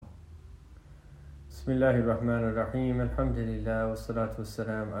بسم الله الرحمن الرحيم الحمد لله والصلاة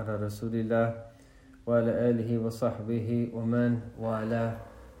والسلام على رسول الله وعلى آله وصحبه ومن والاه.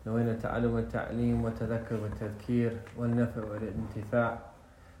 نوينا التعلم والتعليم والتذكر والتذكير والنفع والانتفاع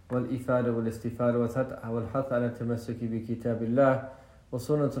والإفادة والاستفادة والحث على التمسك بكتاب الله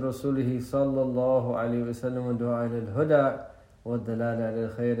وسنة رسوله صلى الله عليه وسلم والدعاء إلى الهدى والدلالة على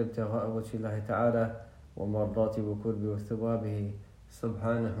الخير ابتغاء وجه الله تعالى ومرضاته وقربه وثوابه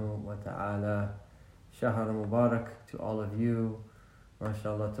سبحانه وتعالى. Shahar Mubarak to all of you.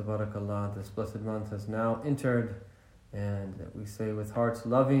 MashaAllah, Tabarakallah. This blessed month has now entered, and we say with hearts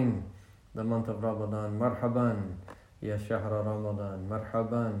loving the month of Ramadan. Marhaban, Ya Shahra Ramadan.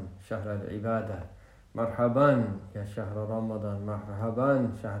 Marhaban, Shahra al-Ibadah. Marhaban, Ya Shahra Ramadan.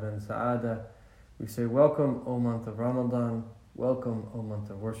 Marhaban, Shahran Sa'ada. We say, welcome, O month of Ramadan. Welcome, O month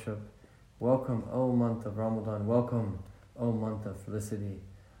of worship. Welcome, O month of Ramadan. Welcome, O month of felicity.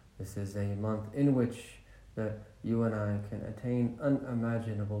 This is a month in which that you and I can attain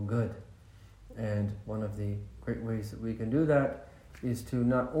unimaginable good. And one of the great ways that we can do that is to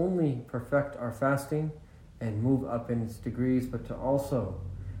not only perfect our fasting and move up in its degrees, but to also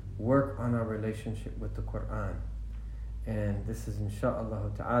work on our relationship with the Quran. And this is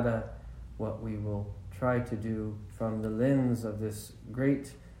insha'Allah ta'ala what we will try to do from the lens of this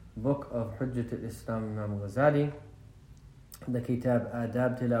great book of Hujjat al-Islam Imam Ghazali, the Kitab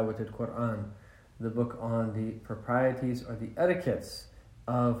Adab Tilawat al-Quran, the book on the proprieties or the etiquettes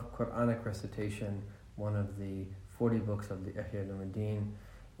of Quranic recitation, one of the 40 books of the Ihya al-Din.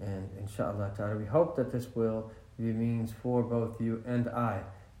 And inshaAllah ta'ala, we hope that this will be a means for both you and I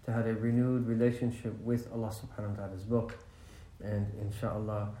to have a renewed relationship with Allah subhanahu wa ta'ala's book. And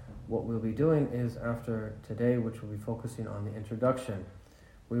inshaAllah, what we'll be doing is after today, which will be focusing on the introduction,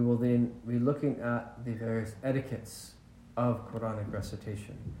 we will then be looking at the various etiquettes of Quranic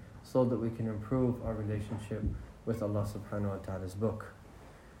recitation so that we can improve our relationship with Allah subhanahu wa ta'ala's book.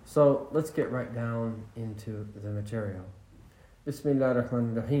 So let's get right down into the material. Bismillah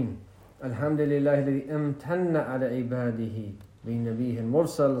ar-Rahman ar-Rahim. Alhamdulillah alladhi amtanna ala ibadihi bi nabiyhi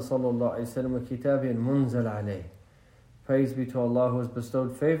al-mursal sallallahu alayhi wa sallam wa kitabihi al-munzal alayh. Praise be to Allah who has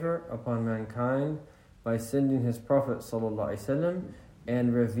bestowed favor upon mankind by sending His Prophet sallallahu alayhi wa sallam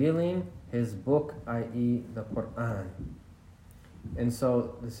and revealing His book, i.e. the Quran. And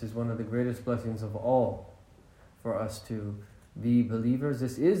so this is one of the greatest blessings of all for us to be believers.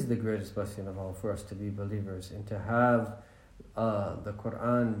 This is the greatest blessing of all for us to be believers and to have the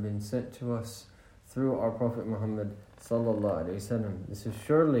Quran been sent to us through our Prophet Muhammad sallallahu alaihi wasallam. This is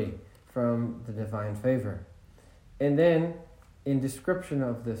surely from the divine favor. And then in description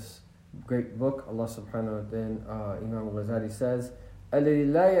of this great book, Allah subhanahu wa ta'ala, Imam al-Ghazali says,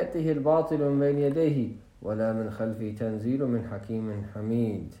 الَّذِي لَا يَأْتِهِ الْبَاطِلُ مِنْ بَيْنِ يَدَيْهِ وَلَا مِنْ خَلْفِهِ تَنْزِيلٌ مِنْ حَكِيمٍ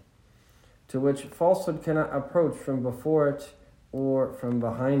حَمِيدٍ. To which falsehood cannot approach from before it or from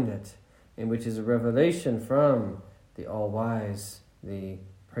behind it, in which is a revelation from the all-wise, the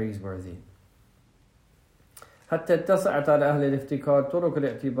praiseworthy. حتى اتسعت على أهل الافتكار طرق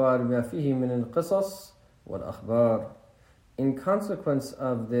الاعتبار ما فيه من القصص والأخبار. In consequence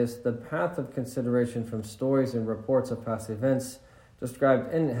of this, the path of consideration from stories and reports of past events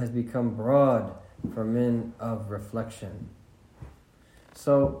described in it has become broad for men of reflection.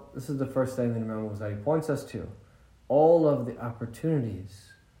 So this is the first thing that Imam Ghazali points us to. All of the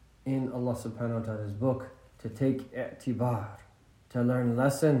opportunities in Allah subhanahu wa ta'ala's book to take i'tibar, to learn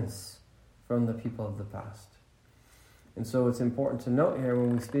lessons from the people of the past. And so it's important to note here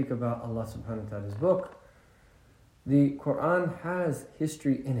when we speak about Allah subhanahu wa ta'ala's book, the Quran has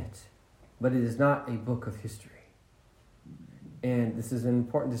history in it, but it is not a book of history. And this is an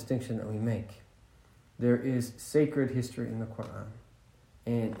important distinction that we make. There is sacred history in the Quran.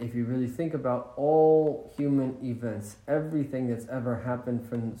 And if you really think about all human events, everything that's ever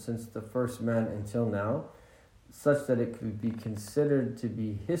happened since the first man until now, such that it could be considered to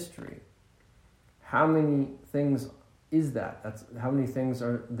be history, how many things is that? That's how many things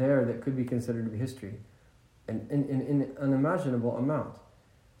are there that could be considered to be history? In an unimaginable amount.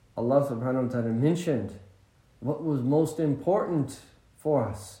 Allah subhanahu wa ta'ala mentioned what was most important for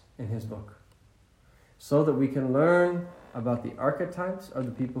us in His book, so that we can learn about the archetypes of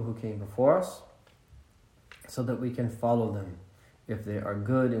the people who came before us, so that we can follow them if they are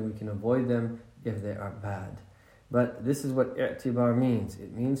good and we can avoid them if they are bad. But this is what i'tibar means.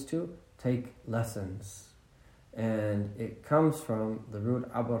 It means to take lessons. And it comes from the root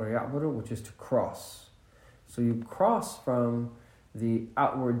abara ya'buru, which is to cross. So you cross from the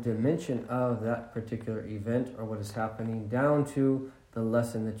outward dimension of that particular event or what is happening down to the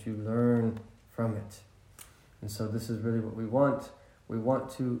lesson that you learn from it. And so this is really what we want we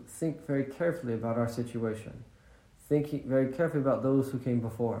want to think very carefully about our situation. Think very carefully about those who came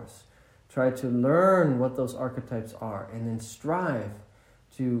before us. Try to learn what those archetypes are, and then strive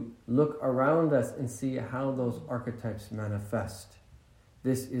to look around us and see how those archetypes manifest.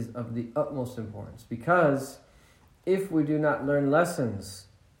 This is of the utmost importance, because if we do not learn lessons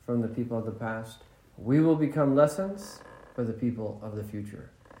from the people of the past, we will become lessons for the people of the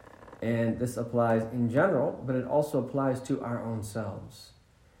future. And this applies in general, but it also applies to our own selves.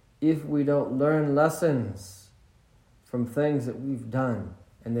 If we don't learn lessons from things that we've done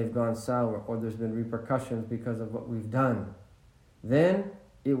and they've gone sour, or there's been repercussions because of what we've done, then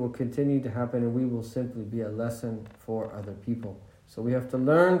it will continue to happen, and we will simply be a lesson for other people. So we have to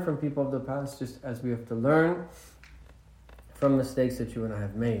learn from people of the past, just as we have to learn from mistakes that you and I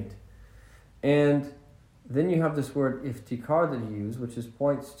have made. And then you have this word iftikar that he used, which is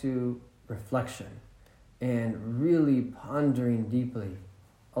points to reflection and really pondering deeply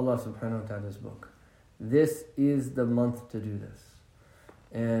Allah subhanahu wa ta'ala's book. This is the month to do this.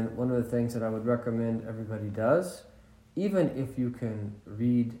 And one of the things that I would recommend everybody does, even if you can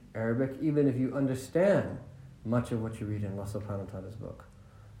read Arabic, even if you understand much of what you read in Allah subhanahu wa ta'ala's book,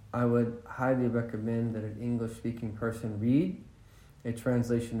 I would highly recommend that an English-speaking person read a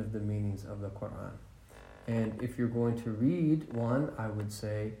translation of the meanings of the Quran. And if you're going to read one, I would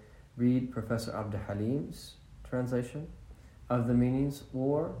say read Professor Abdul Halim's translation of the meanings,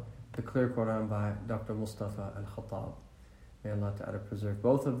 or the Clear Quran by Dr. Mustafa Al-Khattab. May Allah Ta'ala preserve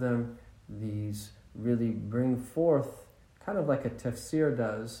both of them. These really bring forth, kind of like a tafsir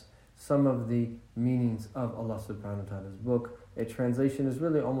does, some of the meanings of Allah subhanahu wa ta'ala's book. A translation is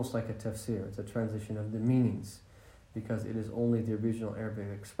really almost like a tafsir. It's a translation of the meanings, because it is only the original Arabic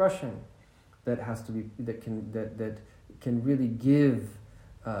expression that has to be, that can really give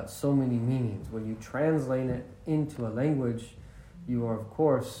so many meanings. When you translate it into a language, you are of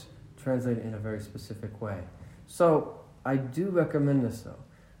course translating it in a very specific way. So I do recommend this though,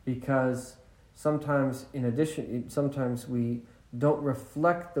 because sometimes we don't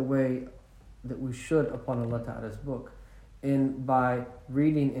reflect the way that we should upon Allah Ta'ala's book. And by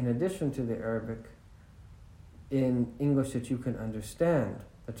reading in addition to the Arabic in English that you can understand,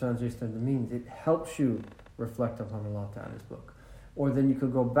 the translation of the meanings, it helps you reflect upon Allah Ta'ala's book. Or then you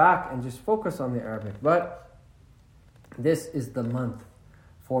could go back and just focus on the Arabic. But this is the month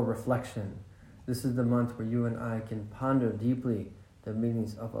for reflection. This is the month where you and I can ponder deeply the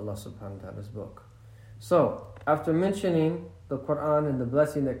meanings of Allah Subhanahu wa Ta'ala's book. So, after mentioning the Quran and the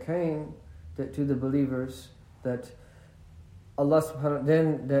blessing that came to the believers, that Allah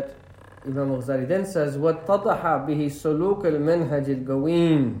Subhanahu that Imam al-Ghazali then says, وَاتَّضَحَ بِهِ سُلُوكَ الْمَنْهَجِ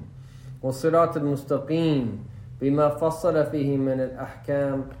الْقَوِيمِ وَصِرَاطِ الْمُسْتَقِيمِ بِمَا فَصَّلَ فِيهِ مِنَ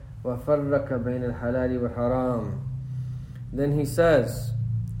الْأَحْكَامِ وَفَرَّقَ بَيْنَ الْحَلَالِ وَحَرَامِ. Then he says,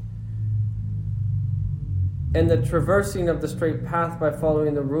 and the traversing of the straight path by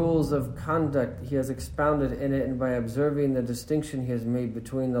following the rules of conduct he has expounded in it, and by observing the distinction he has made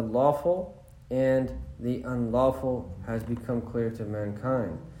between the lawful and the unlawful, has become clear to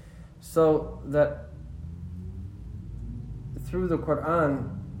mankind. So that through the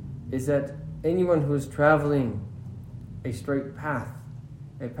Quran is that anyone who is traveling a straight path,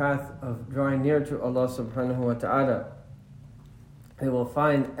 a path of drawing near to Allah subhanahu wa ta'ala, they will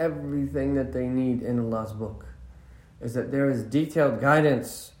find everything that they need in Allah's book. Is that there is detailed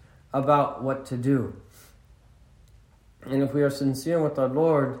guidance about what to do. And if we are sincere with our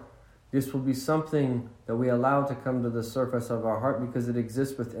Lord, this will be something that we allow to come to the surface of our heart, because it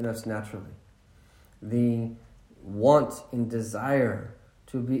exists within us naturally. The want and desire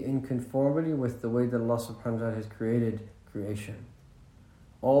to be in conformity with the way that Allah subhanahu wa ta'ala has created creation.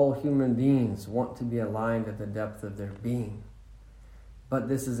 All human beings want to be aligned at the depth of their being. But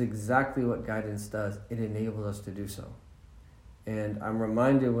this is exactly what guidance does. It enables us to do so. And I'm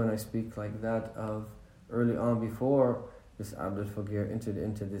reminded when I speak like that of early on, before this Abdul Faqir entered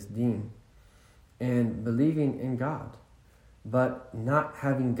into this deen, and believing in God, but not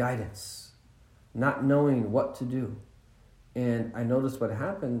having guidance, not knowing what to do. And I noticed what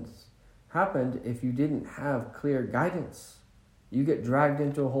happened if you didn't have clear guidance. You get dragged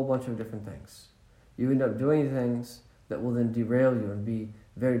into a whole bunch of different things. You end up doing things that will then derail you and be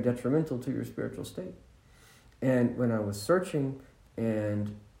very detrimental to your spiritual state. And when I was searching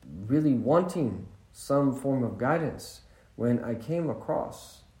and really wanting some form of guidance, when I came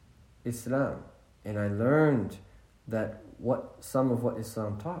across Islam and I learned that some of what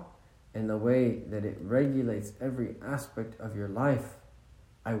Islam taught and the way that it regulates every aspect of your life,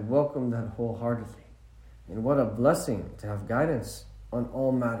 I welcomed that wholeheartedly. And what a blessing to have guidance on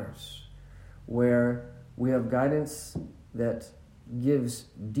all matters, where we have guidance that gives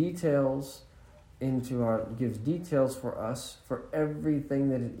details for us for everything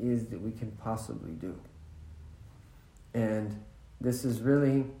that it is that we can possibly do. And this is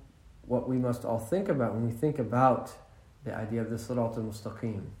really what we must all think about when we think about the idea of the Sirat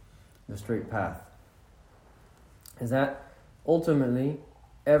al-Mustaqim, the straight path. Is that ultimately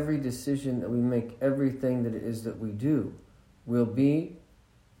every decision that we make, everything that it is that we do, will be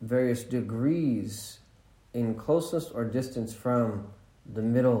various degrees in closeness or distance from the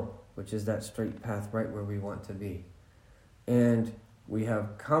middle, which is that straight path right where we want to be. And we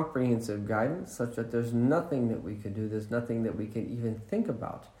have comprehensive guidance such that there's nothing that we can do, there's nothing that we can even think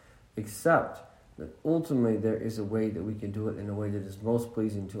about, except that ultimately there is a way that we can do it in a way that is most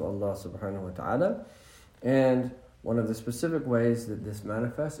pleasing to Allah subhanahu wa ta'ala. And one of the specific ways that this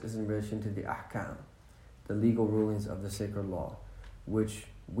manifests is in relation to the ahkam, the legal rulings of the sacred law, which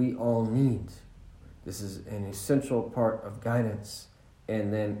we all need. This is an essential part of guidance.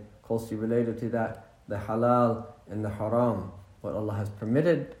 And then closely related to that, the halal and the haram, what Allah has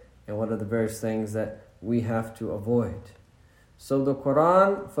permitted and what are the various things that we have to avoid. So the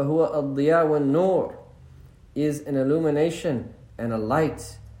Quran, فَهُوَ الضِّيَاءُ وَالنُّورُ, is an illumination and a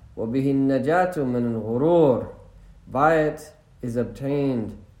light. وَبِهِ النَّجَاةُ مِنَ الْغُرُورِ. By it is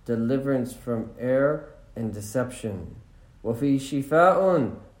obtained deliverance from error and deception. وَفِي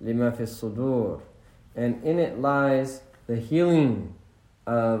شِفَاءٌ لِمَا فِي الصُّدُورِ. And in it lies the healing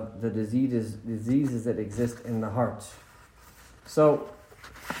of the diseases that exist in the heart. So,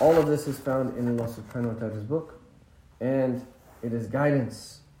 all of this is found in Allah subhanahu wa ta'ala's book, and it is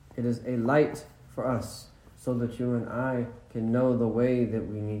guidance. It is a light for us, so that you and I can know the way that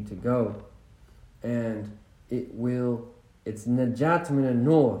we need to go. And it's najat min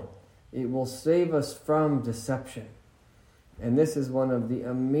an-nur. It will save us from deception. And this is one of the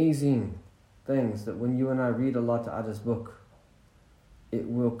amazing things, that when you and I read Allah Ta'ala's book, it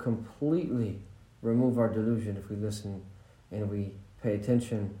will completely remove our delusion if we listen and we pay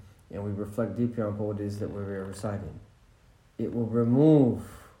attention and we reflect deeply on what it is that we're reciting. It will remove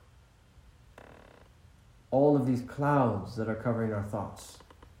all of these clouds that are covering our thoughts.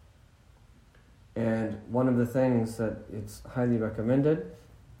 And one of the things that it's highly recommended,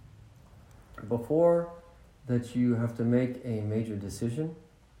 before that you have to make a major decision,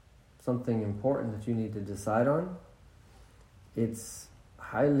 something important that you need to decide on, it's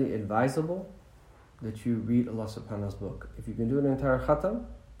highly advisable that you read Allah subhanahu wa ta'ala's book. If you can do an entire khatam,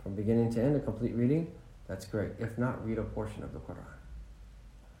 from beginning to end, a complete reading, that's great. If not, read a portion of the Quran.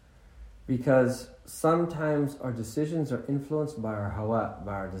 Because sometimes our decisions are influenced by our hawa,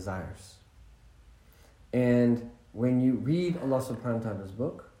 by our desires. And when you read Allah subhanahu wa ta'ala's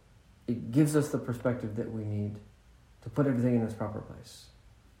book, it gives us the perspective that we need to put everything in its proper place.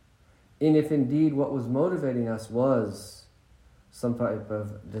 And if indeed what was motivating us was some type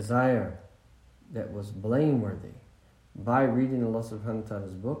of desire that was blameworthy, by reading Allah subhanahu wa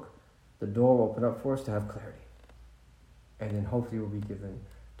ta'ala's book, the door will open up for us to have clarity. And then hopefully we'll be given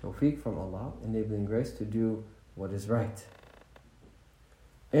tawfiq from Allah, enabling grace to do what is right.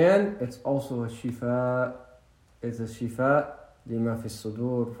 And it's also a shifa, lima fi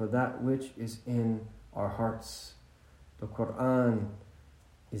sudur, for that which is in our hearts. The Quran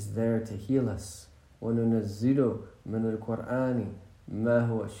is there to heal us. وَنُنَزِّلُ مِنَ الْقُرْآنِ مَا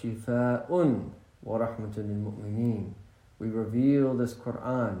هُوَ شِفَاءٌ وَرَحْمَةٌ لِلْمُؤْمِنِينَ. We reveal this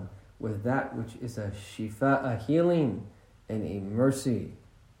Quran with that which is a shifa, a healing, and a mercy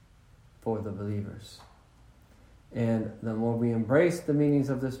for the believers. And the more we embrace the meanings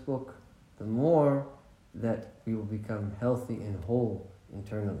of this book, the more that we will become healthy and whole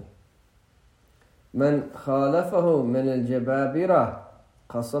internally. مَنْ خَالَفَهُ مِنَ الْجَبَابِرَةِ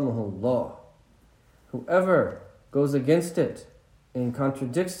قَسَمَهُ اللَّهُ. Whoever goes against it and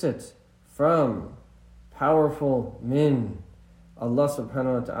contradicts it from powerful men, Allah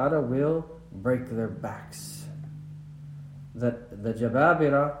subhanahu wa ta'ala will break their backs. That the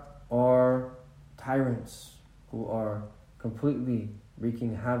Jababira are tyrants who are completely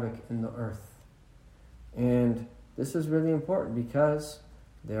wreaking havoc in the earth. And this is really important because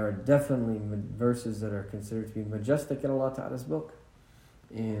there are definitely verses that are considered to be majestic in Allah Ta'ala's book.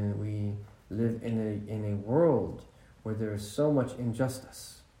 And we live in a world where there is so much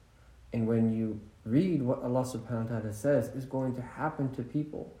injustice. And when you read what Allah subhanahu wa ta'ala says is going to happen to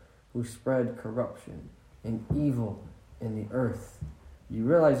people who spread corruption and evil in the earth, you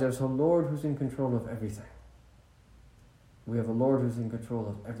realize there's a Lord who's in control of everything. We have a Lord who's in control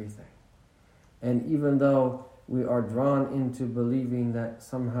of everything. And even though we are drawn into believing that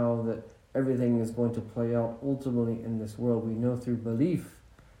somehow that everything is going to play out ultimately in this world, we know through belief,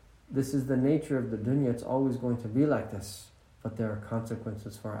 this is the nature of the dunya, it's always going to be like this. but there are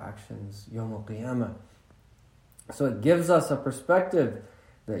consequences for our actions Yawm al-Qiyamah. So it gives us a perspective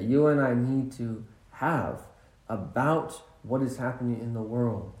that you and I need to have about what is happening in the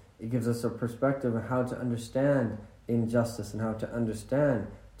world. It gives us a perspective of how to understand injustice and how to understand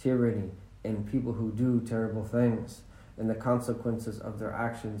tyranny and people who do terrible things and the consequences of their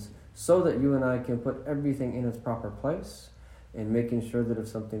actions, so that you and I can put everything in its proper place and making sure that if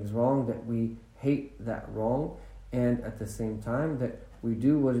something's wrong, that we hate that wrong, and at the same time that we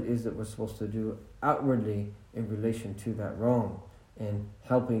do what it is that we're supposed to do outwardly in relation to that wrong, and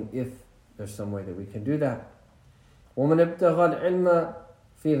helping if there's some way that we can do that. وَمَنْ ابْتَغَى الْعِلْمَ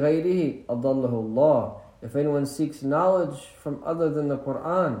فِي غَيْرِهِ أَضَلَّهُ اللَّهُ. If anyone seeks knowledge from other than the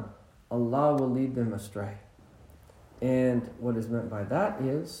Quran, Allah will lead them astray. And what is meant by that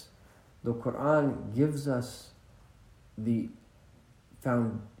is the Quran gives us the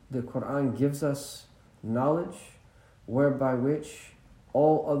Quran gives us knowledge whereby which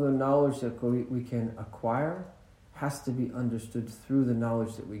all other knowledge that we can acquire has to be understood through the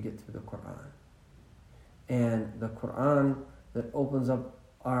knowledge that we get through the Quran. And the Quran that opens up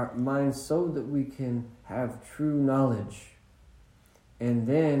our minds so that we can have true knowledge. And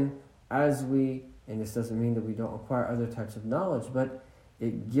then as we, and this doesn't mean that we don't acquire other types of knowledge, but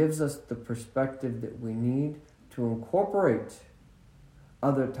it gives us the perspective that we need to incorporate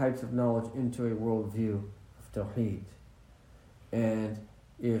other types of knowledge into a worldview of Tawheed. And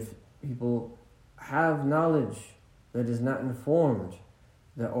if people have knowledge that is not informed,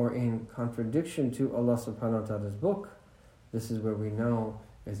 that or in contradiction to Allah subhanahu wa ta'ala's book, this is where we know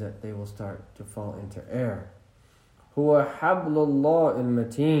is that they will start to fall into error. Huwa hablullah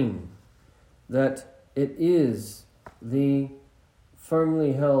al-mateen, that it is the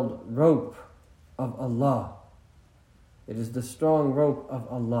firmly held rope of Allah. It is the strong rope of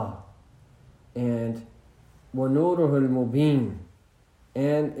Allah. And وَنُورُهُ الْمُبِينَ,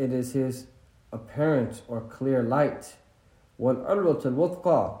 and it is His apparent or clear light. وَالْعُرْوَةُ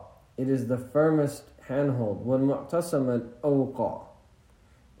الْوُثْقَى, it is the firmest handhold. وَالْمُعْتَصَمَ الْأَوْقَى,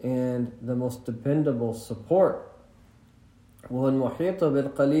 and the most dependable support. وَالْمُحِيطُ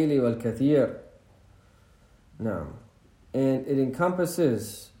بِالْقَلِيلِ وَالْكَثِيرِ. Now, and it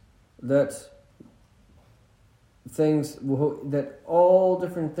encompasses that things, that all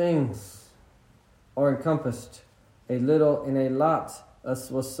different things are encompassed, a little and a lot.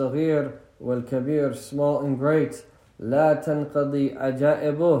 وَالصَّغِيرُ وَالْكَبِيرُ, small and great. لَا تَنْقَضِي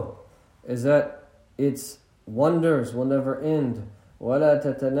عَجَائِبُهُ, is that its wonders will never end. وَلَا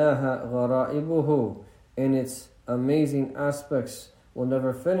تَتَنَاهَى غَرَائِبُهُ, and its amazing aspects will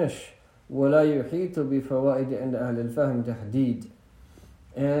never finish. وَلَا يُحِيطُ بِفَوَائِدِ عِنْدَ أَهْلِ الْفَهْمِ تَحْدِيدٍ,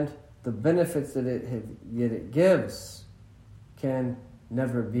 and the benefits that it gives can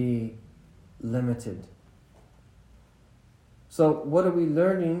never be limited. So what are we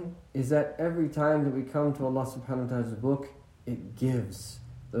learning is that every time that we come to Allah subhanahu wa ta'ala's book, it gives.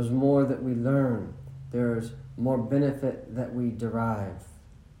 There's more that we learn. There's more benefit that we derive.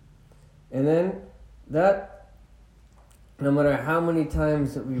 And then that, no matter how many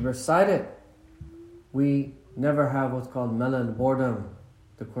times that we recite it, we never have what's called malal, boredom.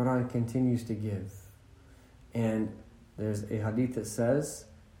 The Quran continues to give. And there's a hadith that says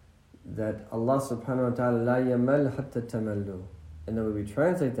that Allah subhanahu wa ta'ala la yamal hatta tamallu. And the way we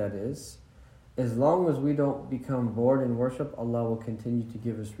translate that is, as long as we don't become bored in worship, Allah will continue to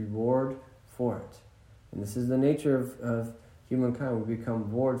give us reward for it. And this is the nature of humankind. We become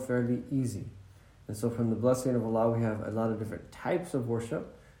bored fairly easy. And so from the blessing of Allah, we have a lot of different types of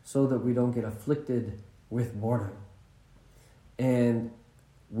worship so that we don't get afflicted with boredom. And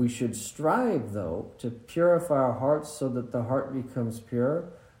we should strive, though, to purify our hearts so that the heart becomes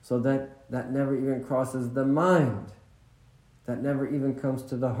pure, so that that never even crosses the mind, that never even comes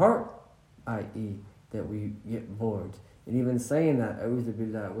to the heart, i.e. that we get bored. And even saying that, a'udhu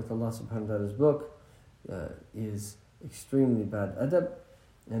billah, with Allah subhanahu wa ta'ala's book, is extremely bad adab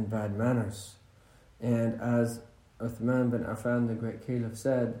and bad manners. And as Uthman bin Affan, the great caliph,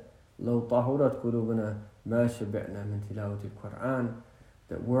 said, لَوْ طَهُرَتْ قُلُوبُنَا مَا شَبِعْنَا مِنْ تِلَاوَةِ الْقُرْآنِ,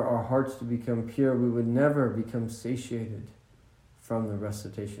 that were our hearts to become pure, we would never become satiated from the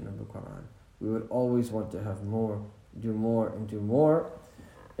recitation of the Quran. We would always want to have more, do more, and do more.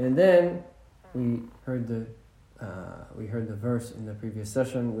 And then we heard the verse in the previous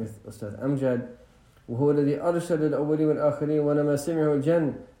session with Ustad Amjad, وهو الذي أرشد الأولين والآخرين ولما سمعوا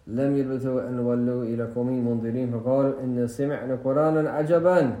الجن لم يلبثوا أن ولوا إلى قوم منذرين فقالوا إن سمعنا قرآنا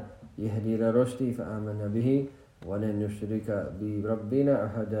عجبا يهدي إلى رشد فآمنا به ولن نشرك بربنا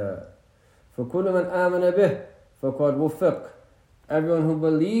أحدا فكل من آمن به فقد وفق. Everyone who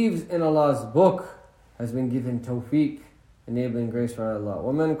believes in Allah's book has been given tawfiq, enabling grace for Allah.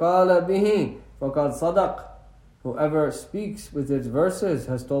 وَمَنْ قَالَ بِهِ فَقَدْ صَدَقَ. Whoever speaks with its verses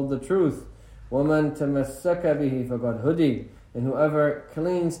has told the truth. وَمَنْ تَمَسَّكَ بِهِ فَقَدْ هُدِي. And whoever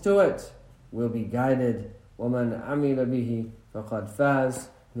clings to it will be guided. وَمَنْ عَمِلَ بِهِ فَقَدْ فَازَ.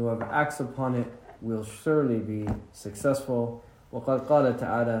 And whoever acts upon it will surely be successful. وَقَدْ قَالَ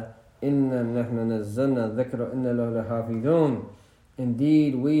تَعَالَى إِنَّا نَحْنُ نَزَّلْنَا الذِّكْرَ إِنَّا لَهُ لَحَافِظُونَ.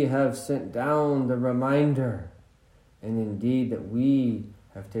 Indeed, we have sent down the reminder, and indeed that we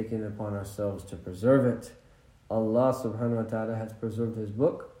have taken it upon ourselves to preserve it. Allah subhanahu wa ta'ala has preserved His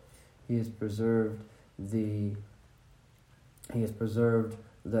book. He has preserved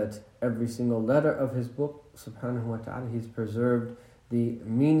that every single letter of His book, subhanahu wa ta'ala. He's preserved the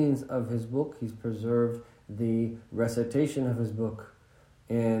meanings of His book. He's preserved the recitation of His book.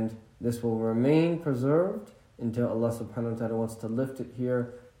 And this will remain preserved until Allah subhanahu wa ta'ala wants to lift it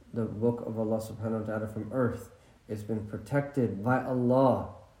here, the book of Allah subhanahu wa ta'ala, from earth. It's been protected by Allah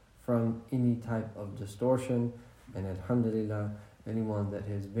from any type of distortion. And alhamdulillah, anyone that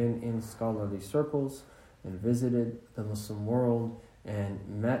has been in scholarly circles and visited the Muslim world and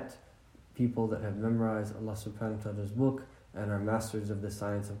met people that have memorized Allah subhanahu wa ta'ala's book and are masters of the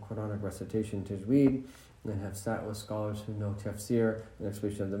science of Quranic recitation, tajweed, and have sat with scholars who know tafsir and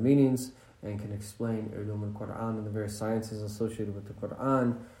explanation of the meanings and can explain ulum al-Quran and the various sciences associated with the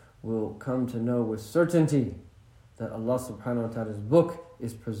Quran, will come to know with certainty that Allah subhanahu wa ta'ala's book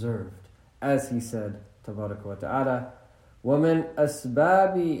is preserved. As He said, tabaraka wa ta'ala, وَمِنْ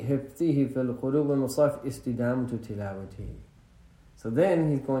أَسْبَابِ حِفْظِهِ فِي الْقُلُوبِ وَالْمُصَافِ إِسْتِدَامَةُ تِلَاوَتِهِ. So then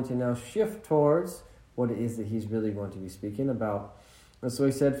He's going to now shift towards what it is that He's really going to be speaking about. And so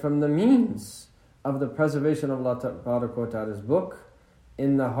He said, from the means of the preservation of Allah tabaraka wa ta'ala's book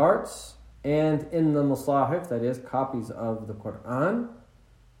in the hearts and in the musahif, that is, copies of the Quran,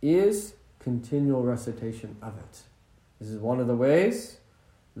 is continual recitation of it. This is one of the ways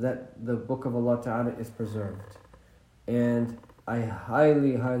that the book of Allah Ta'ala is preserved. And I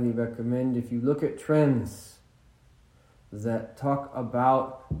highly, highly recommend, if you look at trends that talk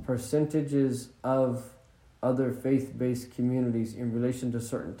about percentages of other faith-based communities in relation to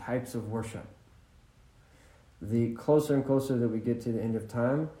certain types of worship, the closer and closer that we get to the end of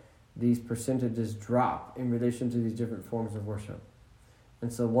time, these percentages drop in relation to these different forms of worship.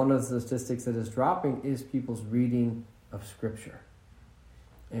 And so one of the statistics that is dropping is people's reading of Scripture.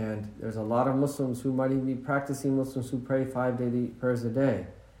 And there's a lot of Muslims who might even be practicing Muslims who pray 5 daily prayers a day,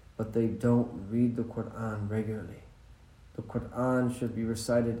 but they don't read the Quran regularly. The Quran should be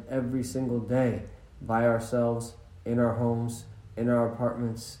recited every single day by ourselves, in our homes, in our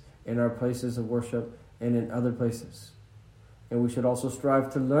apartments, in our places of worship, and in other places. And we should also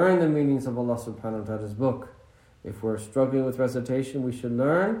strive to learn the meanings of Allah subhanahu wa ta'ala's book. If we're struggling with recitation, we should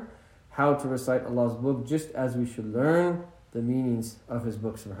learn how to recite Allah's book just as we should learn the meanings of His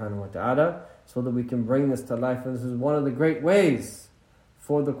book subhanahu wa ta'ala, so that we can bring this to life. And this is one of the great ways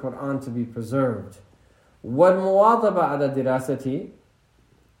for the Quran to be preserved. وَالْمُوَاظَبَةَ عَلَى دِرَاسَتِهِ.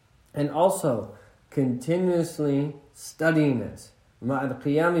 And also continuously studying it, مَعَ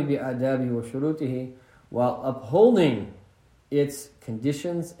الْقِيَامِ بِآدَابِهِ وَشُرُوطِهِ, while upholding its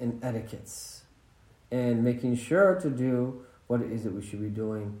conditions and etiquettes, and making sure to do what it is that we should be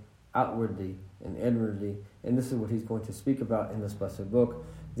doing outwardly and inwardly. And this is what he's going to speak about in this blessed book.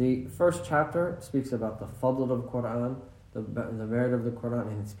 The first chapter speaks about the fadl of Quran, the merit of the Quran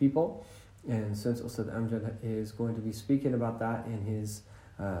and its people. And since Ustad Amjad is going to be speaking about that in his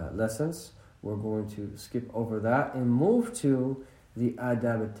lessons, we're going to skip over that and move to the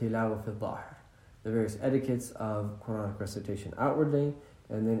adab al-tilawa fi al-dhahir, the various etiquettes of Quranic recitation outwardly.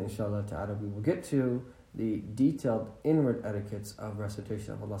 And then inshallah ta'ala we will get to the detailed inward etiquettes of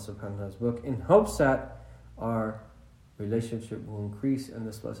recitation of Allah subhanahu wa ta'ala's book, in hopes that our relationship will increase in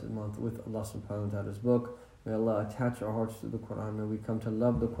this blessed month with Allah subhanahu wa ta'ala's book. May Allah attach our hearts to the Quran. May we come to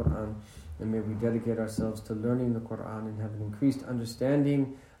love the Quran, and may we dedicate ourselves to learning the Quran and have an increased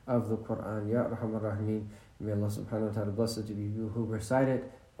understanding of the Quran. Ya Arhamar Rahimeen. May Allah subhanahu wa ta'ala bless us to be you who recite it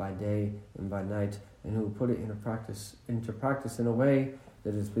by day and by night, and who put it into practice in a way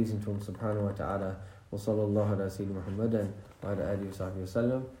that is pleasing to Him subhanahu wa ta'ala. وصلى الله على سيدنا محمد وعلى آله وصحبه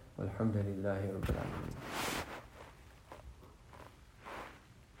وسلم والحمد لله رب العالمين.